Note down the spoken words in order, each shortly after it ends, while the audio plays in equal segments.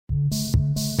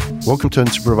Welcome to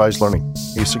Unsupervised Learning,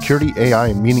 a security, AI,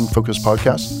 and meaning-focused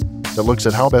podcast that looks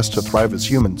at how best to thrive as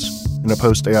humans in a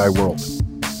post-AI world.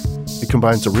 It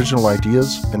combines original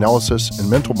ideas, analysis, and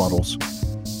mental models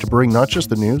to bring not just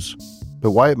the news,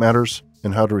 but why it matters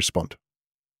and how to respond.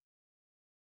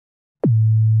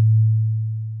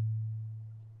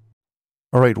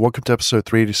 All right, welcome to episode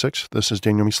 386. This is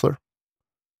Daniel Miesler.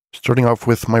 Starting off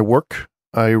with my work,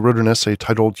 I wrote an essay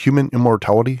titled Human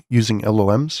Immortality Using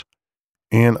LLMs,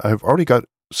 and I've already got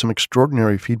some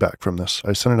extraordinary feedback from this.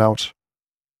 I sent it out,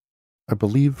 I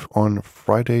believe, on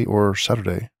Friday or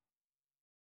Saturday.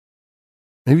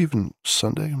 Maybe even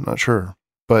Sunday, I'm not sure.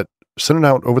 But sent it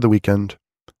out over the weekend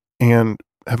and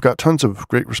have got tons of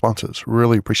great responses.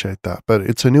 Really appreciate that. But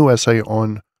it's a new essay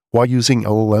on why using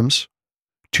LLMs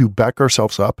to back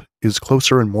ourselves up is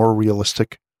closer and more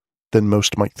realistic than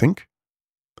most might think.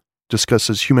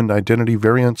 Discusses human identity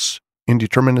variance,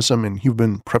 indeterminism, and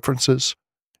human preferences,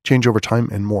 change over time,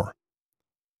 and more.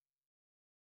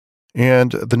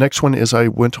 And the next one is I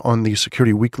went on the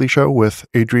Security Weekly show with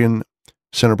Adrian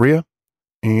Sanabria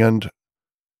and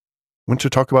went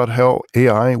to talk about how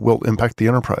AI will impact the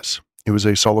enterprise. It was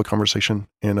a solo conversation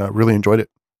and I really enjoyed it,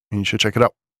 and you should check it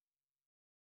out.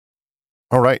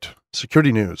 All right,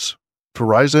 security news.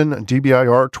 Verizon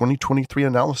DBIR 2023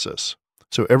 analysis.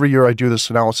 So every year I do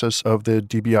this analysis of the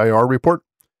DBIR report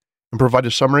and provide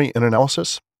a summary and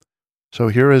analysis. So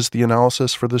here is the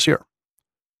analysis for this year.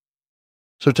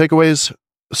 So takeaways: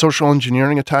 social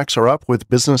engineering attacks are up, with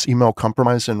business email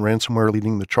compromise and ransomware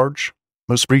leading the charge.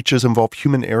 Most breaches involve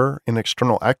human error and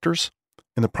external actors,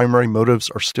 and the primary motives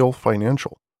are still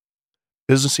financial.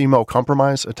 Business email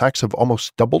compromise attacks have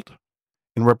almost doubled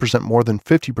and represent more than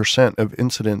 50% of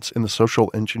incidents in the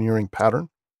social engineering pattern.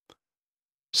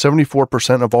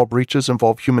 74% of all breaches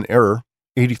involve human error,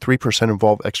 83%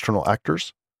 involve external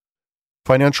actors.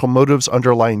 Financial motives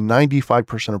underlie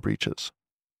 95% of breaches.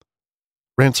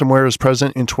 Ransomware is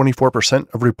present in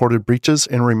 24% of reported breaches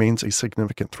and remains a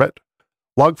significant threat.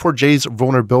 Log4j's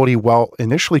vulnerability, while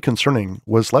initially concerning,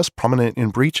 was less prominent in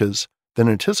breaches than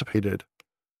anticipated,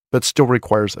 but still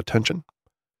requires attention.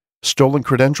 Stolen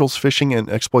credentials, phishing, and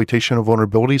exploitation of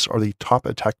vulnerabilities are the top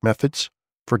attack methods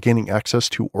for gaining access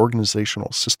to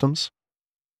organizational systems.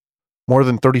 More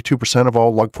than 32% of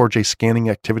all Log4j scanning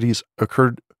activities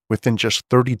occurred within just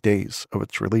 30 days of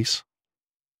its release.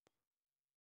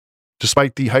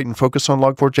 Despite the heightened focus on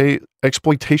Log4j,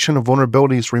 exploitation of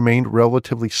vulnerabilities remained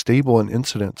relatively stable in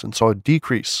incidents and saw a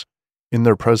decrease in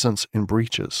their presence in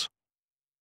breaches.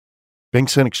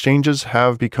 Banks and exchanges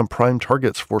have become prime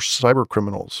targets for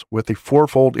cybercriminals, with a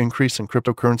fourfold increase in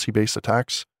cryptocurrency-based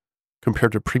attacks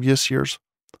compared to previous years.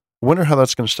 I wonder how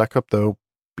that's going to stack up, though,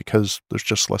 because there's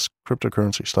just less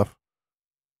cryptocurrency stuff.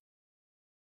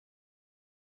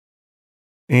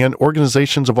 And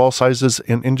organizations of all sizes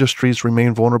and industries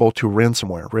remain vulnerable to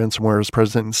ransomware. Ransomware is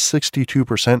present in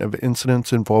 62% of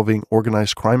incidents involving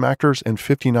organized crime actors and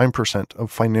 59% of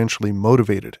financially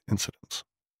motivated incidents.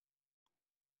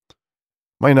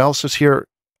 My analysis here,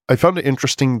 I found it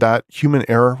interesting that human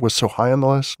error was so high on the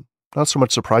list. Not so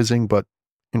much surprising, but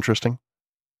interesting.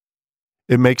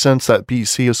 It makes sense that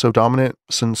BEC is so dominant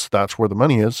since that's where the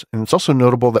money is, and it's also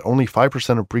notable that only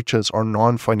 5% of breaches are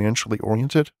non-financially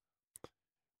oriented,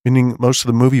 meaning most of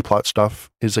the movie plot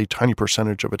stuff is a tiny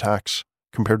percentage of attacks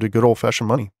compared to good old-fashioned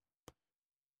money.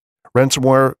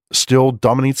 Ransomware still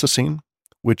dominates the scene,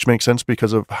 which makes sense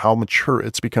because of how mature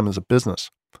it's become as a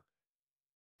business.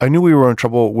 I knew we were in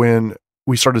trouble when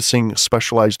we started seeing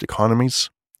specialized economies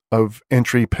of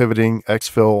entry, pivoting,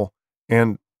 exfil,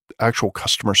 and actual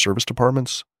customer service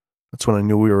departments. That's when I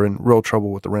knew we were in real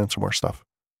trouble with the ransomware stuff.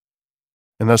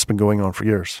 And that's been going on for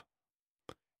years.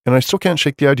 And I still can't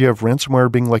shake the idea of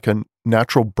ransomware being like a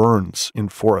natural burns in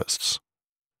forests.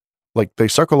 Like, they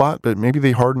suck a lot, but maybe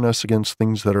they harden us against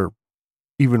things that are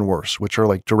even worse, which are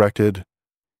like directed,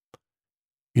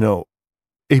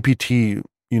 APT,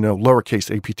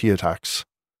 lowercase APT attacks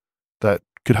that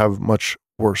could have much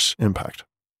worse impact.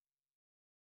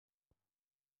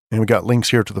 And we got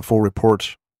links here to the full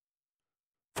report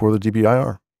for the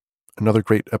DBIR. Another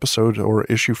great episode or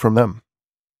issue from them.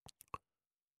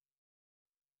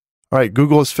 All right,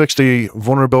 Google has fixed a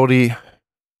vulnerability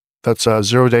that's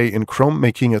 0-day in Chrome,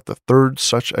 making it the third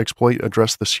such exploit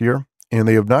addressed this year. And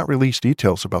they have not released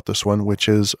details about this one, which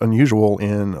is unusual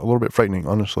and a little bit frightening,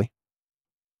 honestly.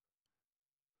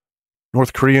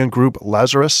 North Korean group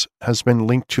Lazarus has been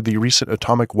linked to the recent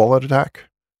atomic wallet attack,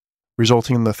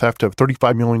 resulting in the theft of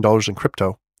 $35 million in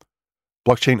crypto.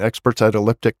 Blockchain experts at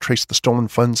Elliptic traced the stolen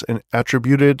funds and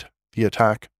attributed the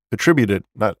attack,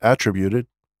 not attributed,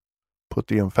 put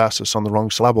the emphasis on the wrong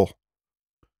syllable,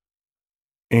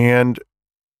 and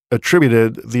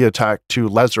attributed the attack to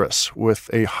Lazarus with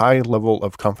a high level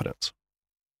of confidence.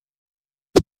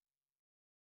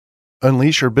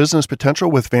 Unleash your business potential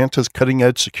with Vanta's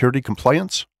cutting-edge security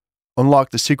compliance.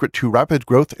 Unlock the secret to rapid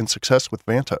growth and success with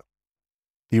Vanta,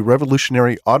 the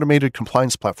revolutionary automated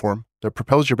compliance platform that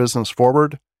propels your business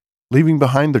forward, leaving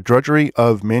behind the drudgery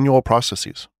of manual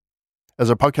processes. As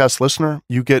a podcast listener,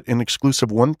 you get an exclusive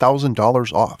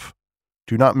 $1,000 off.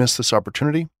 Do not miss this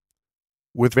opportunity.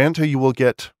 With Vanta, you will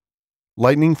get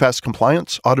lightning-fast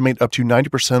compliance, automate up to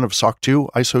 90% of SOC 2,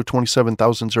 ISO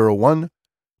 27001,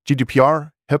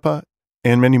 GDPR, HIPAA,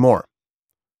 and many more.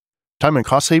 Time and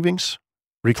cost savings,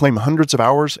 reclaim hundreds of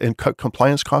hours and cut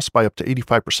compliance costs by up to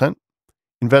 85%.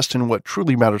 Invest in what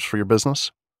truly matters for your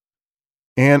business.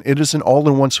 And it is an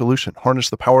all-in-one solution. Harness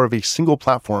the power of a single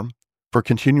platform for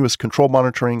continuous control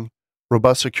monitoring,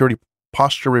 robust security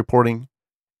posture reporting,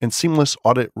 and seamless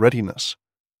audit readiness.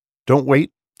 Don't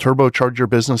wait. Turbocharge your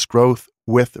business growth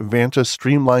with Vanta's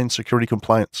streamlined security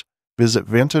compliance. Visit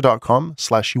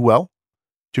vanta.com/UL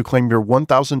to claim your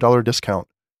 $1,000 discount.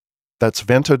 That's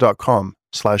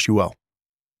vanta.com/UL.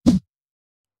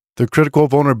 The critical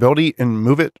vulnerability in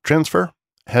MoveIt transfer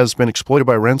has been exploited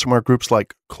by ransomware groups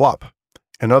like Clop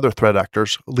and other threat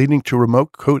actors, leading to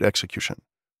remote code execution.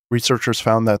 Researchers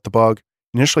found that the bug,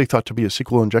 initially thought to be a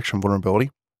SQL injection vulnerability,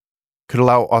 could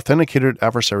allow authenticated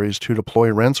adversaries to deploy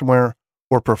ransomware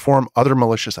or perform other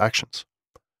malicious actions.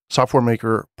 Software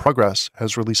maker Progress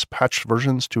has released patched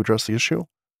versions to address the issue,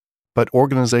 but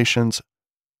organizations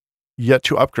yet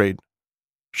to upgrade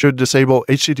should disable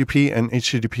HTTP and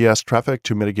HTTPS traffic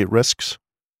to mitigate risks.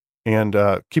 And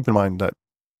keep in mind that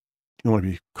you want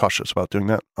to be cautious about doing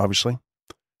that, obviously.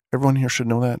 Everyone here should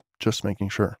know that, just making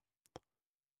sure.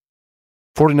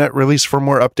 Fortinet released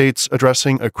firmware updates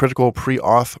addressing a critical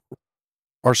pre-auth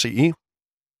RCE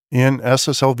in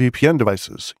SSL VPN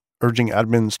devices, urging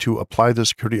admins to apply the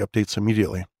security updates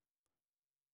immediately.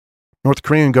 North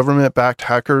Korean government-backed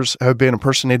hackers have been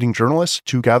impersonating journalists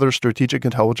to gather strategic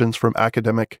intelligence from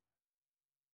academic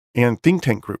and think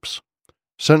tank groups.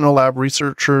 Sentinel Lab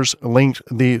researchers linked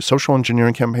the social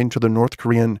engineering campaign to the North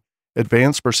Korean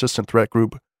Advanced Persistent Threat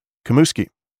Group, Kamuski.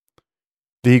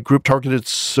 The group targeted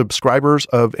subscribers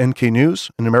of NK News,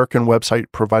 an American website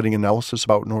providing analysis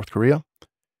about North Korea,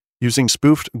 using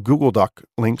spoofed Google Doc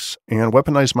links and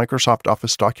weaponized Microsoft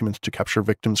Office documents to capture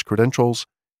victims' credentials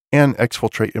and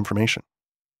exfiltrate information.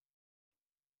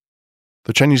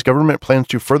 The Chinese government plans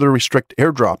to further restrict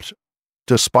airdrops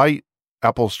despite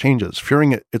Apple's changes,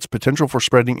 fearing its potential for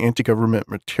spreading anti-government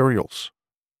materials.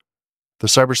 The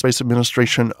Cyberspace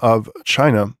Administration of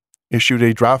China issued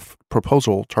a draft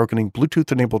proposal targeting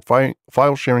Bluetooth-enabled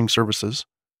file sharing services,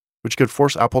 which could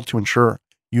force Apple to ensure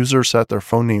users set their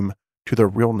phone name to their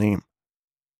real name.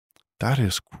 That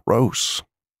is gross.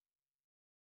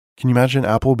 Can you imagine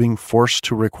Apple being forced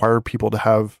to require people to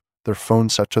have their phone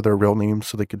set to their real name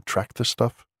so they could track this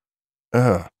stuff?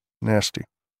 Ugh, nasty.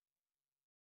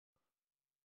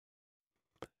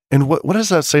 And what does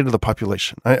that say to the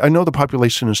population? I know the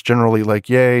population is generally like,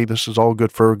 yay, this is all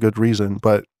good for a good reason,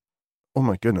 but oh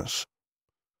my goodness.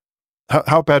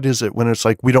 How bad is it when it's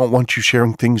like, we don't want you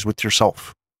sharing things with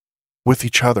yourself, with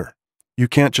each other? You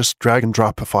can't just drag and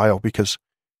drop a file because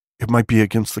it might be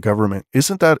against the government.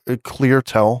 Isn't that a clear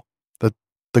tell that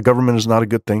the government is not a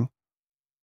good thing?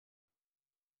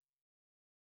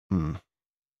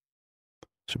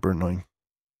 Super annoying.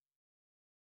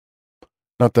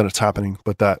 Not that it's happening,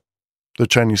 but that the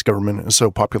Chinese government is so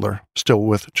popular still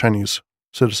with Chinese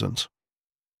citizens.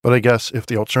 But I guess if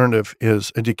the alternative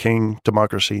is a decaying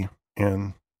democracy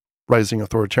and rising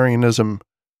authoritarianism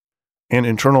and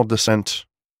internal dissent,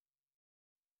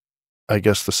 I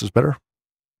guess this is better.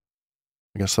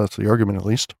 I guess that's the argument, at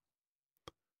least.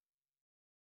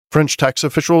 French tax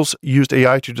officials used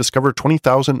AI to discover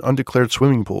 20,000 undeclared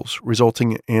swimming pools,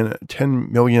 resulting in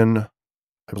 10 million,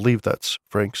 I believe that's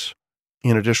francs,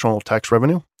 in additional tax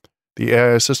revenue. The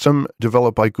AI system,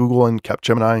 developed by Google and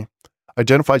Capgemini,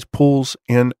 identifies pools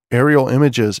in aerial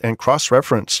images and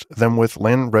cross-referenced them with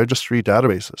land registry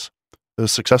databases. The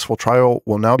successful trial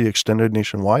will now be extended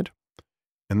nationwide.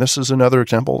 And this is another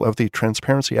example of the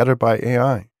transparency added by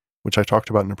AI, which I talked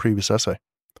about in a previous essay.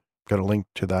 I've got a link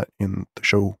to that in the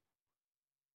show,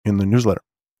 in the newsletter.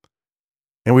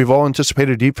 And we've all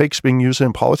anticipated deepfakes being used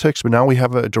in politics, but now we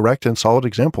have a direct and solid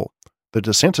example. The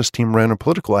DeSantis team ran a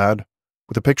political ad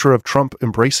with a picture of Trump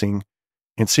embracing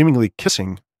and seemingly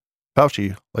kissing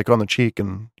Fauci, like on the cheek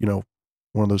and,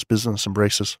 one of those business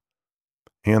embraces.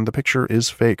 And the picture is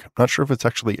fake. I'm not sure if it's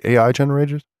actually AI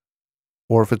generated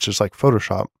or if it's just like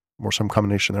Photoshop or some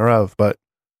combination thereof, but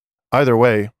either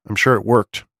way, I'm sure it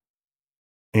worked.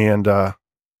 And yeah,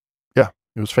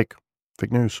 it was fake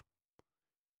news.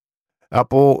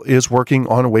 Apple is working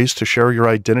on ways to share your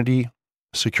identity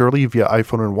securely via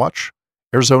iPhone and watch.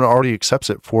 Arizona already accepts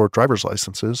it for driver's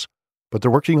licenses, but they're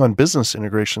working on business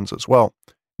integrations as well.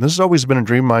 And this has always been a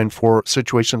dream of mine for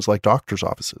situations like doctor's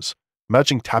offices.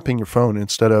 Imagine tapping your phone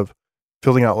instead of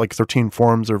filling out like 13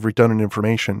 forms of redundant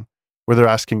information where they're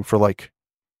asking for like,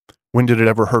 when did it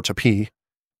ever hurt to pee?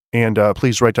 And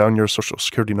please write down your social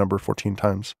security number 14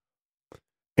 times.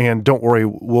 And don't worry,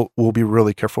 we'll be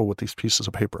really careful with these pieces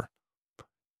of paper.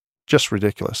 Just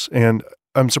ridiculous. And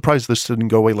I'm surprised this didn't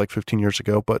go away like 15 years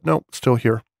ago, but no, it's still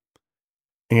here.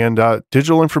 And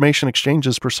digital information exchange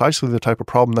is precisely the type of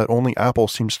problem that only Apple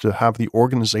seems to have the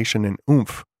organization and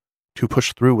oomph to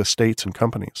push through with states and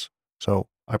companies. So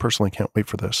I personally can't wait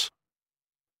for this.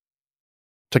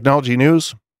 Technology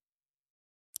news.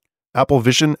 Apple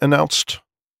Vision announced.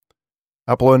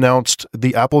 Apple announced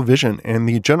the Apple Vision, and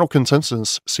the general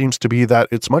consensus seems to be that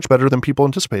it's much better than people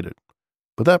anticipated.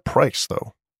 But that price,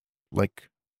 though, like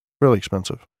really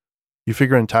expensive. You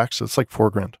figure in tax, it's like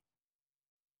 $4,000.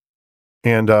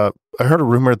 And I heard a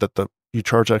rumor that you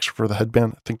charge extra for the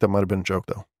headband. I think that might have been a joke,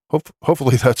 though.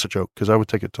 Hopefully that's a joke, because I would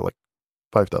take it to like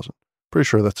 $5,000. Pretty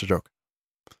sure that's a joke.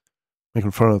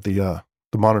 Making fun of the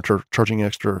monitor charging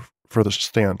extra for the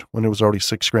stand when it was already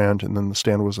 $6,000, and then the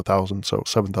stand was $1,000, so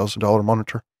 $7,000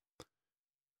 monitor.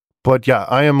 But yeah,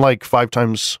 I am like 5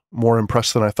 times more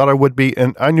impressed than I thought I would be,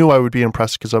 and I knew I would be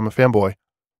impressed because I'm a fanboy.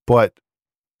 But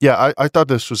yeah, I thought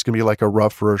this was going to be like a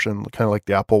rough version, kind of like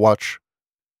the Apple Watch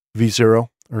V0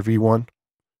 or V1.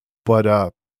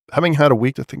 But having had a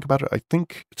week to think about it, I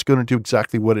think it's going to do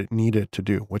exactly what it needed to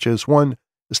do, which is 1,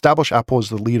 establish Apple as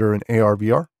the leader in AR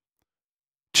VR.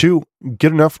 2,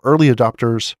 get enough early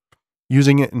adopters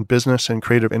using it in business and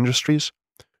creative industries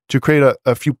to create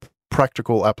a few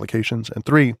practical applications. And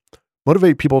 3,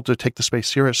 motivate people to take the space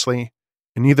seriously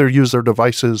and either use their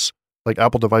devices like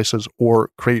Apple devices or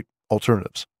create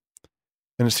alternatives.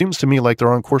 And it seems to me like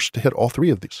they're on course to hit all 3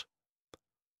 of these.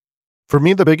 For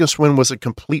me, the biggest win was a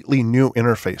completely new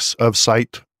interface of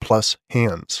sight plus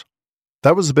hands.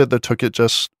 That was the bit that took it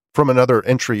just from another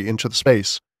entry into the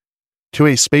space to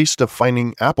a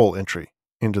space-defining Apple entry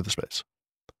into the space.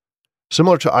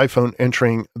 Similar to iPhone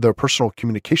entering the personal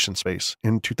communication space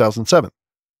in 2007,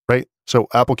 right? So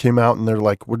Apple came out and they're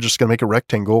like, we're just going to make a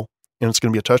rectangle and it's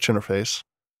going to be a touch interface.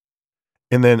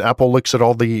 And then Apple looks at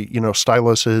all the,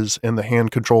 styluses and the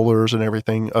hand controllers and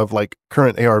everything of like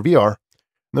current AR VR.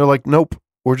 And they're like, nope,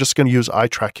 we're just going to use eye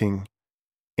tracking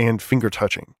and finger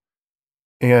touching.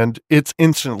 And it's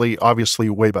instantly, obviously,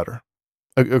 way better.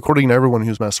 According to everyone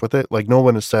who's messed with it, like no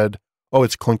one has said, oh,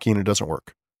 it's clunky and it doesn't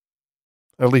work.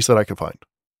 At least that I could find.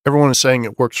 Everyone is saying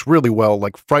it works really well,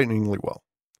 like frighteningly well.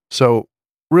 So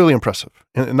really impressive.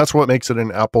 And that's what makes it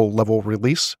an Apple level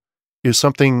release, is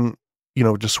something,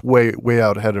 just way, way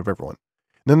out ahead of everyone.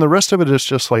 And then the rest of it is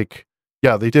just like,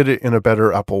 yeah, they did it in a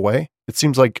better Apple way. It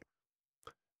seems like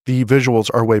the visuals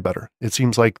are way better. It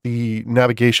seems like the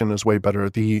navigation is way better.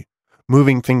 The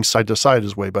moving things side to side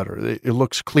is way better. It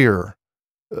looks clearer.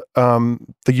 The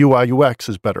UI UX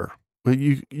is better.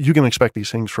 You can expect these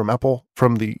things from Apple,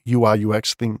 from the UI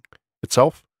UX thing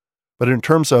itself. But in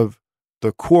terms of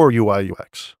the core UI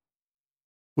UX,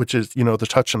 which is, the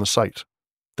touch and the sight,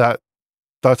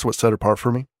 that's what set it apart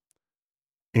for me.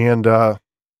 And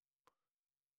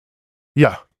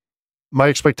yeah, my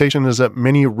expectation is that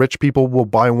many rich people will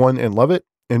buy one and love it,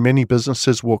 and many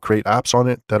businesses will create apps on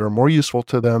it that are more useful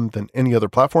to them than any other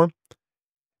platform,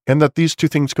 and that these 2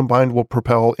 things combined will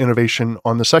propel innovation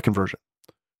on the second version.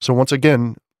 So once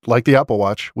again, like the Apple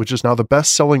Watch, which is now the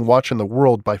best-selling watch in the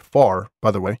world by far,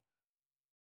 by the way,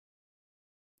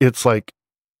 it's like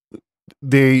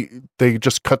they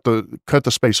just cut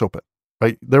the space open,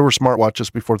 right? There were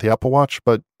smartwatches before the Apple Watch,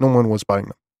 but no one was buying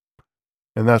them.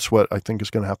 And that's what I think is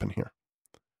going to happen here.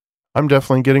 I'm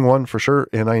definitely getting one for sure,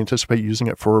 and I anticipate using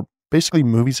it for basically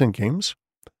movies and games.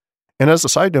 And as a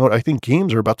side note, I think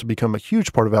games are about to become a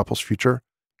huge part of Apple's future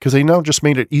because they now just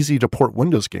made it easy to port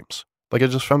Windows games. Like I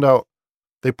just found out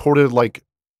they ported like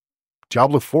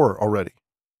Diablo 4 already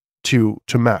to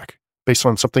Mac based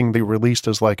on something they released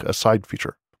as like a side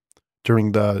feature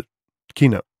during the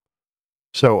keynote.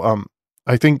 So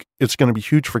I think it's going to be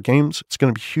huge for games. It's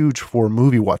going to be huge for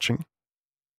movie watching.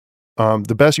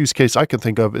 The best use case I can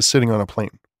think of is sitting on a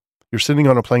plane. You're sitting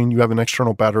on a plane, you have an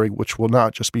external battery, which will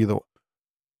not just be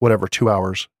 2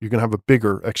 hours. You're going to have a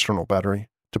bigger external battery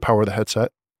to power the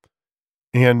headset.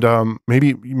 And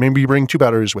maybe you bring 2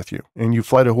 batteries with you and you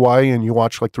fly to Hawaii and you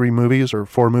watch like 3 movies or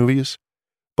 4 movies,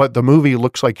 but the movie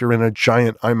looks like you're in a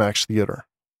giant IMAX theater.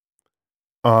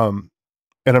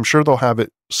 And I'm sure they'll have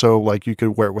it so like you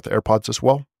could wear it with AirPods as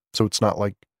well. So it's not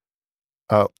like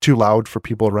too loud for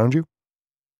people around you.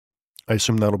 I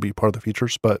assume that'll be part of the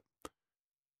features, but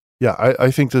yeah, I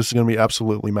think this is going to be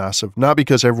absolutely massive. Not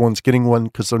because everyone's getting one,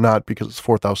 because they're not, because it's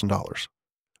 $4,000,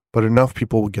 but enough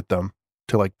people will get them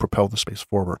to like propel the space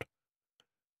forward,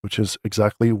 which is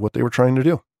exactly what they were trying to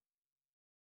do.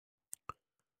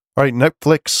 All right,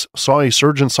 Netflix saw a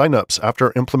surge in signups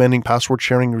after implementing password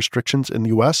sharing restrictions in the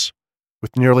US,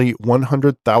 with nearly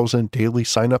 100,000 daily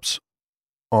signups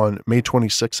on May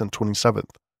 26th and 27th.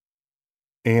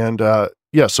 And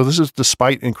so this is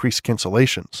despite increased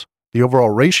cancellations. The overall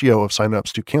ratio of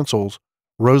signups to cancels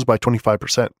rose by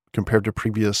 25% compared to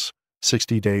previous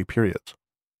 60-day periods.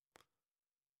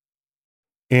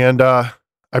 And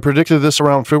I predicted this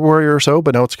around February or so,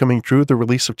 but now it's coming true. The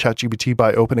release of ChatGPT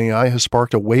by OpenAI has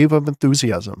sparked a wave of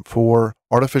enthusiasm for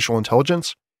artificial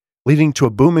intelligence, leading to a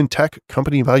boom in tech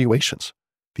company valuations.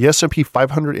 The S&P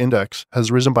 500 index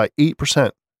has risen by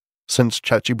 8% since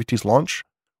ChatGPT's launch,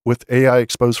 with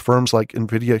AI-exposed firms like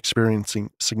NVIDIA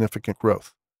experiencing significant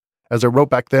growth. As I wrote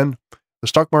back then, the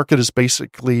stock market is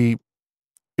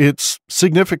it's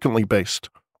significantly based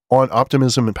on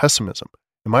optimism and pessimism.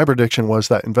 And my prediction was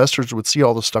that investors would see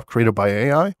all the stuff created by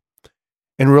AI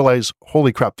and realize,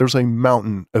 holy crap, there's a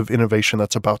mountain of innovation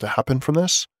that's about to happen from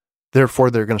this.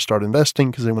 Therefore, they're going to start investing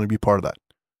because they want to be part of that.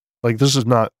 Like, this is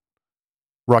not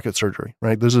rocket surgery,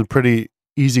 right? This is pretty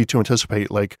easy to anticipate.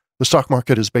 Like, the stock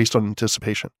market is based on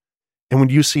anticipation. And when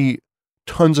you see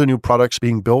tons of new products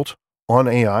being built on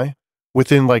AI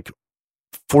within like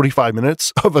 45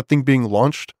 minutes of a thing being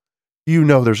launched, you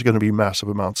know there's going to be massive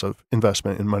amounts of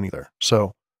investment and money there.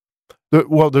 So,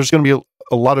 there's going to be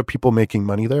a lot of people making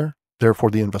money there.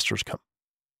 Therefore, the investors come.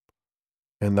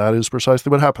 And that is precisely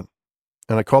what happened.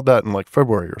 And I called that in like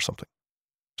February or something.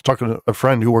 I was talking to a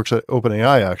friend who works at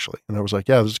OpenAI, actually. And I was like,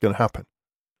 yeah, this is going to happen.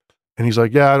 And he's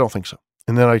like, yeah, I don't think so.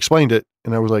 And then I explained it.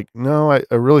 And I was like, no, I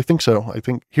really think so. I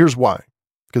think here's why.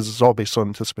 Because it's all based on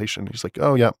anticipation. He's like,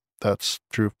 oh, yeah, that's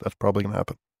true. That's probably going to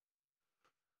happen.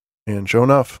 And sure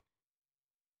enough.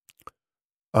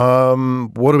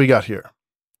 What do we got here?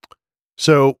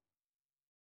 So,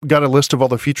 got a list of all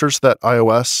the features that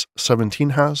iOS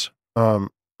 17 has.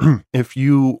 If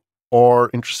you are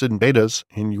interested in betas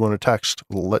and you want to text,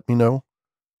 let me know.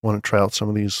 Want to try out some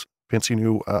of these fancy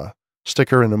new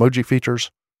sticker and emoji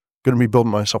features. Going to be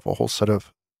building myself a whole set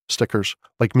of stickers,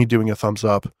 like me doing a thumbs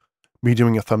up, me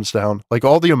doing a thumbs down, like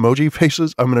all the emoji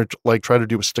faces. I'm going to like try to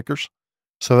do with stickers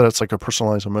so that it's like a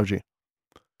personalized emoji.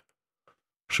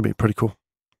 Should be pretty cool.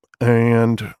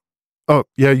 And oh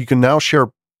yeah, you can now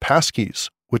share passkeys,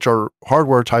 which are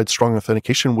hardware-tied strong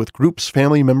authentication with groups,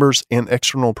 family members, and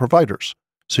external providers.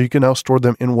 So you can now store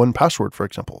them in one password, for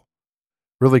example.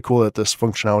 Really cool that this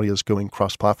functionality is going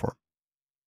cross-platform.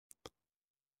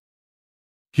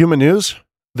 Human news.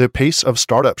 The pace of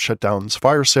startup shutdowns,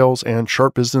 fire sales, and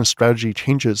sharp business strategy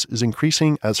changes is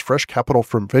increasing as fresh capital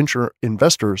from venture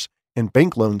investors and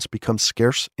bank loans becomes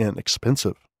scarce and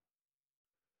expensive.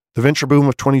 The venture boom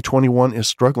of 2021 is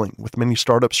struggling, with many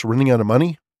startups running out of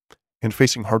money and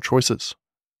facing hard choices.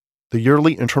 The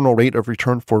yearly internal rate of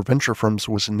return for venture firms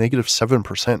was negative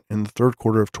 7% in the third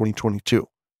quarter of 2022,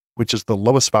 which is the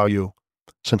lowest value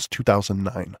since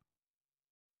 2009.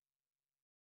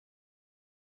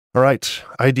 All right,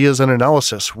 ideas and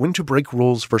analysis. When to break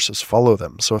rules versus follow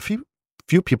them. So a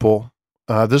few people,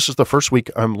 this is the first week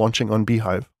I'm launching on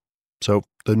Beehive. So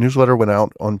the newsletter went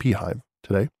out on Beehive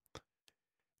today.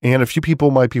 And a few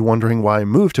people might be wondering why I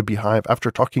moved to Beehive after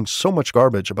talking so much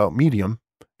garbage about Medium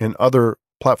and other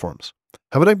platforms.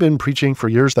 Haven't I been preaching for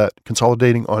years that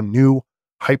consolidating on new,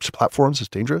 hyped platforms is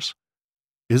dangerous?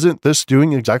 Isn't this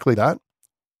doing exactly that?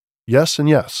 Yes and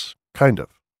yes, kind of.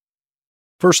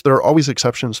 First, there are always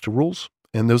exceptions to rules,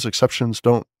 and those exceptions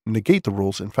don't negate the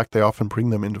rules. In fact, they often bring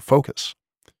them into focus.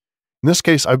 In this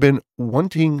case, I've been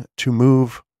wanting to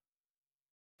move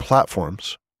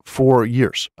platforms for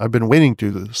years. I've been waiting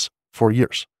to do this for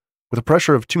years. With the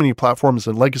pressure of too many platforms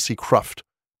and legacy cruft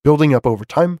building up over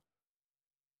time,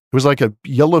 it was like a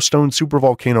Yellowstone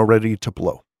supervolcano ready to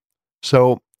blow.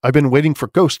 So I've been waiting for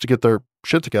Ghost to get their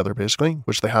shit together, basically,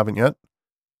 which they haven't yet.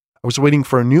 I was waiting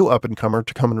for a new up-and-comer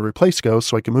to come and replace Ghost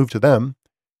so I can move to them,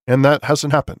 and that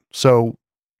hasn't happened. So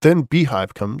then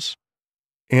Beehive comes,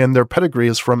 and their pedigree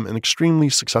is from an extremely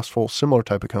successful, similar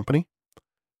type of company.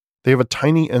 They have a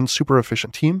tiny and super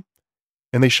efficient team,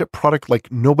 and they ship product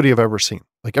like nobody I've ever seen.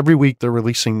 Like every week, they're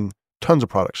releasing tons of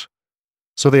products.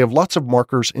 So they have lots of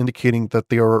markers indicating that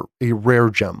they are a rare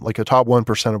gem, like a top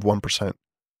 1% of 1%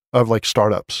 of like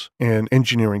startups and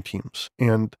engineering teams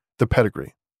and the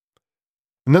pedigree.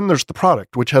 And then there's the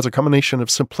product, which has a combination of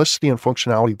simplicity and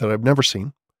functionality that I've never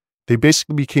seen. They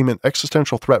basically became an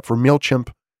existential threat for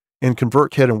MailChimp and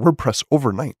ConvertKit and WordPress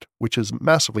overnight, which is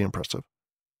massively impressive.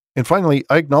 And finally,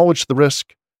 I acknowledge the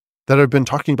risk that I've been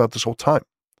talking about this whole time.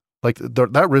 Like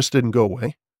that risk didn't go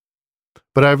away,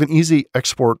 but I have an easy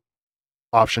export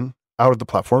option out of the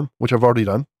platform, which I've already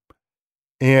done.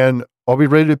 And I'll be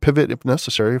ready to pivot if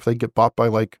necessary, if they get bought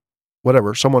by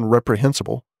someone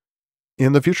reprehensible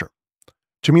in the future.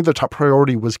 To me, the top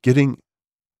priority was getting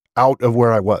out of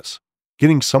where I was,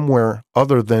 getting somewhere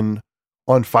other than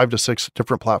on 5 to 6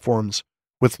 different platforms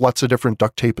with lots of different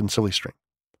duct tape and silly string.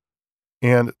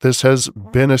 And this has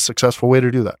been a successful way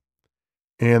to do that.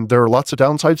 And there are lots of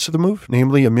downsides to the move,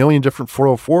 namely a million different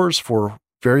 404s for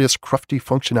various crufty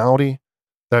functionality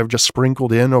that I've just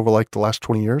sprinkled in over the last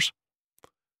 20 years.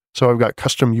 So I've got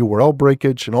custom URL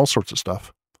breakage and all sorts of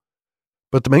stuff.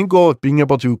 But the main goal of being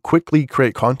able to quickly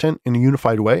create content in a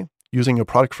unified way, using a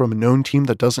product from a known team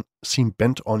that doesn't seem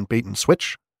bent on bait and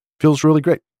switch, feels really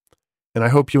great. And I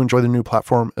hope you enjoy the new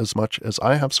platform as much as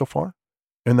I have so far,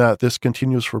 and that this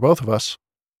continues for both of us.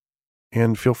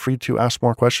 And feel free to ask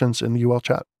more questions in the UL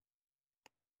chat.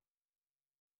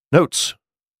 Notes.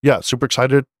 Yeah, super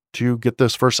excited to get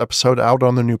this first episode out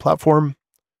on the new platform.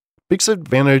 Biggest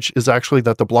advantage is actually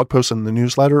that the blog posts and the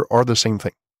newsletter are the same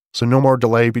thing. So no more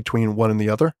delay between one and the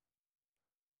other.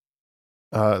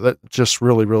 That's just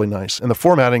really, really nice. And the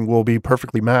formatting will be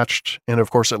perfectly matched. And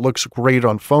of course, it looks great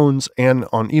on phones and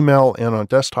on email and on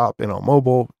desktop and on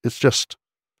mobile. It's just,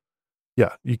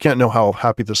 yeah, you can't know how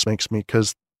happy this makes me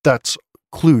because that's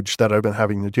kludge that I've been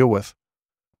having to deal with.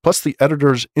 Plus, the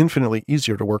editor's infinitely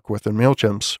easier to work with than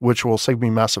MailChimp's, which will save me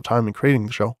massive time in creating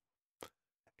the show.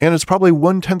 And it's probably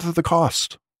 1/10 of the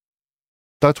cost.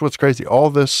 That's what's crazy. All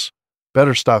this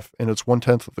better stuff, and it's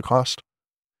 1/10 of the cost.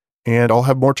 And I'll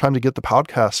have more time to get the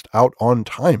podcast out on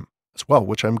time as well,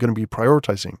 which I'm going to be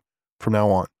prioritizing from now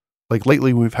on.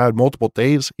 Lately, we've had multiple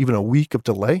days, even a week of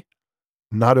delay.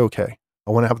 Not okay.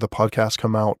 I want to have the podcast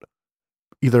come out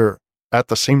either at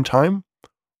the same time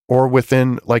or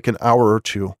within an hour or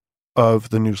two of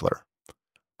the newsletter.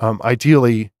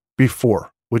 Ideally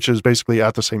before, which is basically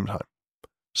at the same time.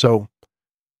 So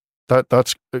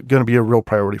that's going to be a real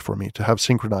priority for me to have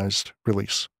synchronized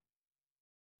release.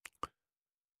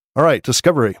 All right,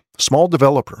 discovery.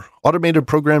 Smol-Developer, automated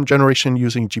program generation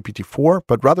using GPT-4,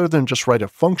 but rather than just write a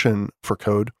function for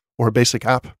code or a basic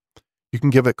app, you can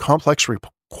give it complex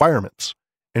requirements,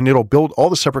 and it'll build all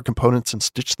the separate components and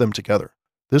stitch them together.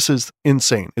 This is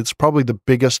insane. It's probably the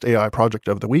biggest AI project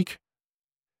of the week.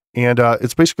 And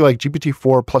it's basically like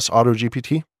GPT-4 plus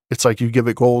AutoGPT. It's like you give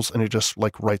it goals and it just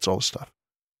writes all the stuff.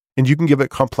 And you can give it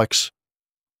complex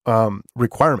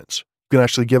requirements. You can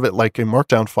actually give it a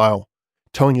markdown file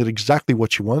telling it exactly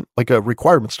what you want, like a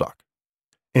requirement stock.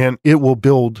 And it will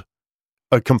build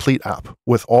a complete app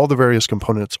with all the various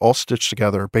components all stitched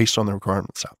together based on the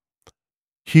requirements app.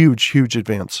 Huge, huge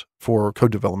advance for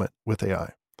code development with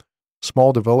AI.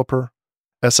 Smol-Developer,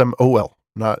 SMOL,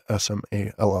 not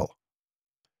SMALL.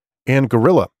 And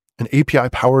Gorilla, an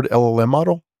API-powered LLM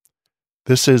model.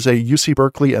 This is a UC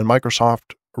Berkeley and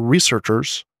Microsoft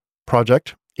researchers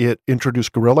project. It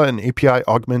introduced Gorilla, an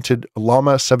API-augmented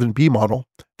Llama 7B model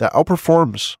that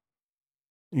outperforms.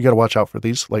 You got to watch out for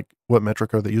these, what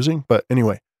metric are they using? But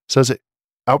anyway, says it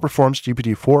outperforms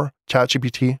GPT-4,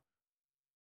 ChatGPT,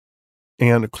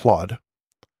 and Claude.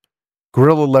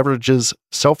 Gorilla leverages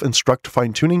self-instruct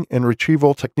fine-tuning and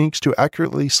retrieval techniques to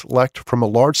accurately select from a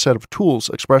large set of tools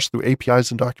expressed through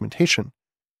APIs and documentation,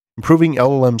 improving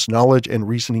LLM's knowledge and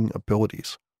reasoning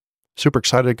abilities. Super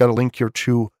excited. Got a link here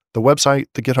to the website,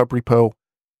 the GitHub repo,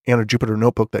 and a Jupyter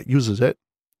notebook that uses it.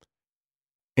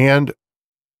 And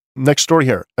next story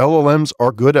here. LLMs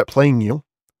are good at playing you.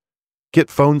 Get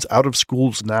phones out of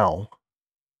schools now.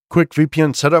 Quick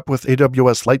VPN setup with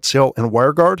AWS Lightsail and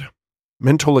WireGuard.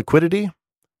 Mental liquidity.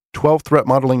 12 threat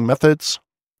modeling methods.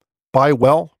 Buy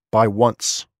well, buy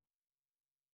once.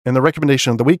 And the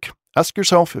recommendation of the week, ask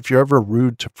yourself if you're ever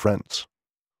rude to friends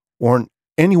or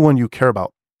anyone you care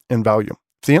about and value.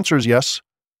 If the answer is yes,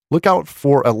 look out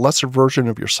for a lesser version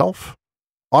of yourself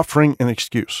offering an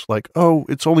excuse oh,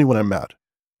 it's only when I'm mad.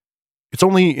 It's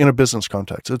only in a business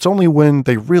context. It's only when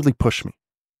they really push me.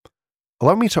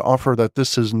 Allow me to offer that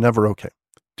this is never okay.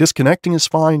 Disconnecting is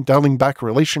fine. Dialing back a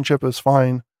relationship is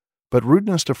fine. But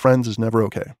rudeness to friends is never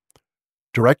okay.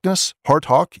 Directness, hard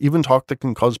talk, even talk that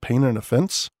can cause pain and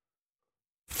offense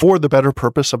for the better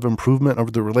purpose of improvement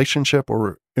of the relationship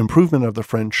or improvement of the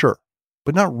friend, sure.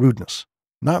 But not rudeness,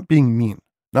 not being mean,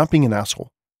 not being an asshole.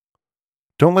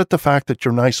 Don't let the fact that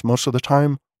you're nice most of the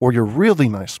time or you're really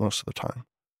nice most of the time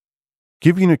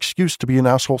give you an excuse to be an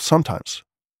asshole sometimes.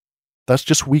 That's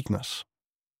just weakness.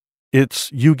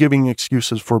 It's you giving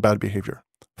excuses for bad behavior.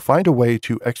 Find a way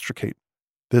to extricate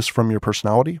this from your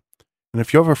personality. And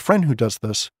if you have a friend who does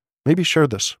this, maybe share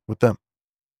this with them.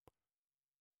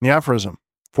 The aphorism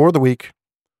for the week: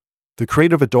 the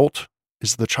creative adult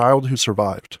is the child who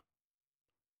survived.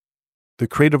 The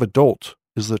creative adult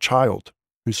is the child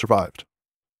who survived.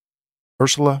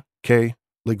 Ursula K.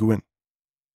 Le Guin.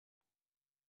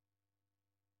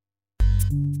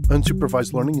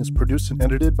 Unsupervised Learning is produced and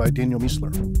edited by Daniel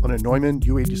Miesler on a Neumann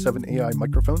U87 AI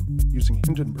microphone using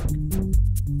Hindenburg.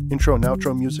 Intro and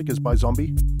outro music is by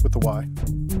Zombie with a Y.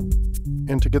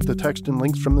 And to get the text and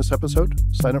links from this episode,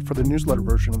 sign up for the newsletter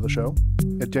version of the show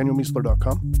at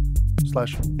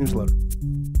danielmiesler.com/newsletter.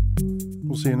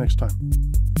 We'll see you next time.